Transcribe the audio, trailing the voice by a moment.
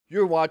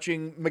You're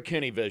watching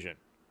McKinney Vision,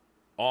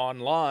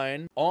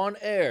 online, on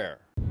air.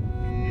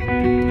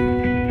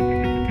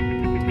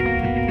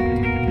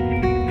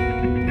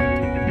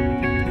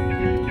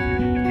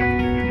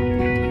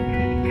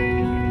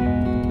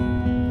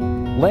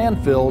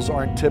 Landfills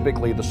aren't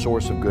typically the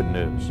source of good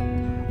news.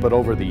 But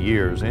over the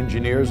years,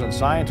 engineers and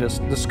scientists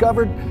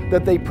discovered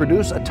that they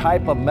produce a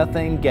type of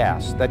methane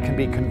gas that can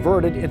be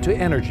converted into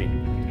energy.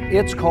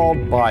 It's called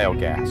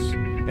biogas,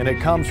 and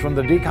it comes from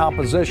the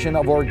decomposition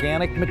of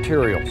organic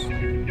materials.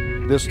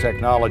 This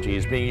technology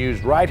is being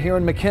used right here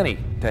in McKinney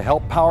to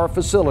help power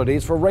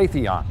facilities for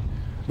Raytheon,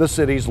 the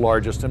city's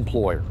largest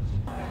employer.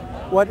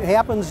 What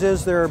happens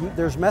is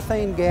there's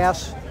methane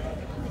gas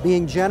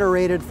being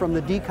generated from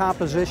the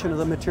decomposition of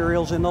the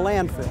materials in the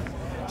landfill.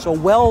 So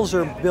wells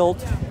are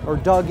built or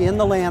dug in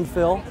the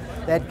landfill.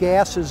 That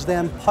gas is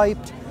then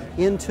piped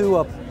into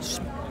a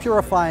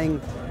purifying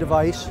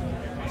device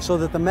so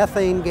that the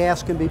methane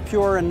gas can be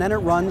pure, and then it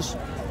runs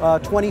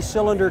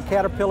 20-cylinder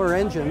Caterpillar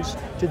engines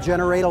to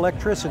generate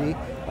electricity.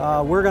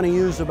 We're going to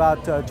use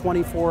about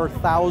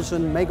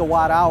 24,000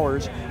 megawatt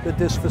hours that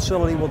this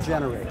facility will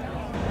generate.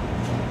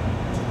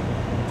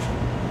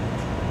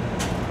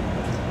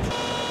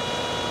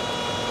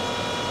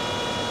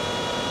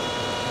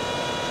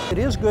 It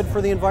is good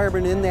for the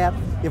environment in that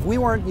if we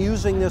weren't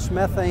using this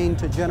methane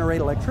to generate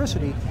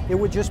electricity, it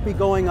would just be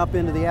going up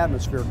into the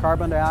atmosphere,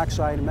 carbon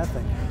dioxide and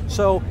methane.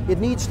 So it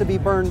needs to be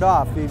burned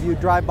off. If you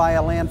drive by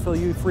a landfill,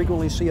 you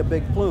frequently see a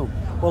big plume.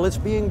 Well, it's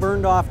being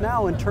burned off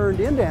now and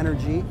turned into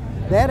energy.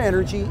 That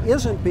energy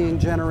isn't being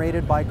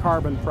generated by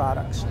carbon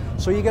products.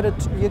 So you get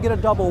a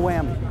double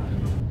whammy.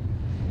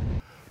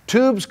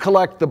 Tubes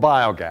collect the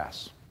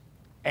biogas,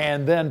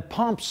 and then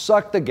pumps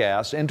suck the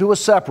gas into a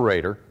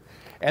separator,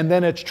 and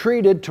then it's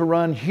treated to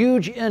run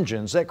huge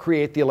engines that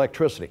create the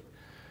electricity.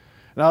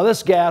 Now,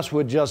 this gas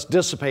would just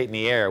dissipate in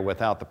the air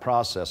without the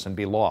process and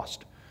be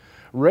lost.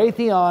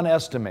 Raytheon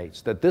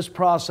estimates that this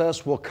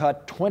process will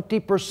cut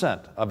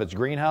 20% of its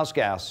greenhouse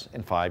gas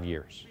in 5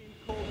 years.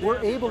 We're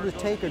able to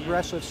take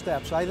aggressive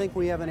steps. I think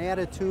we have an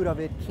attitude of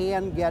it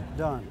can get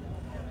done,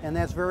 and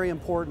that's very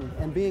important.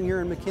 And being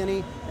here in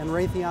McKinney and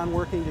Raytheon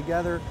working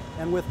together,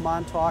 and with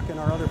Montauk and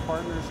our other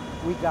partners,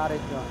 we got it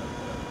done.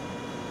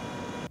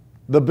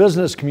 The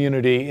business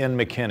community in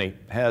McKinney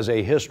has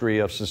a history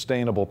of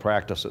sustainable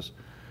practices.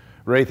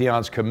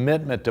 Raytheon's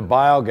commitment to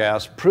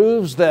biogas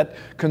proves that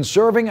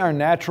conserving our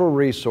natural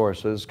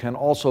resources can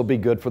also be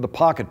good for the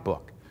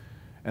pocketbook.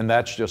 And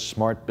that's just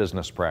smart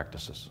business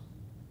practices.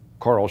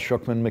 Carl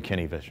Schuckman,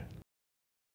 McKinney Vision.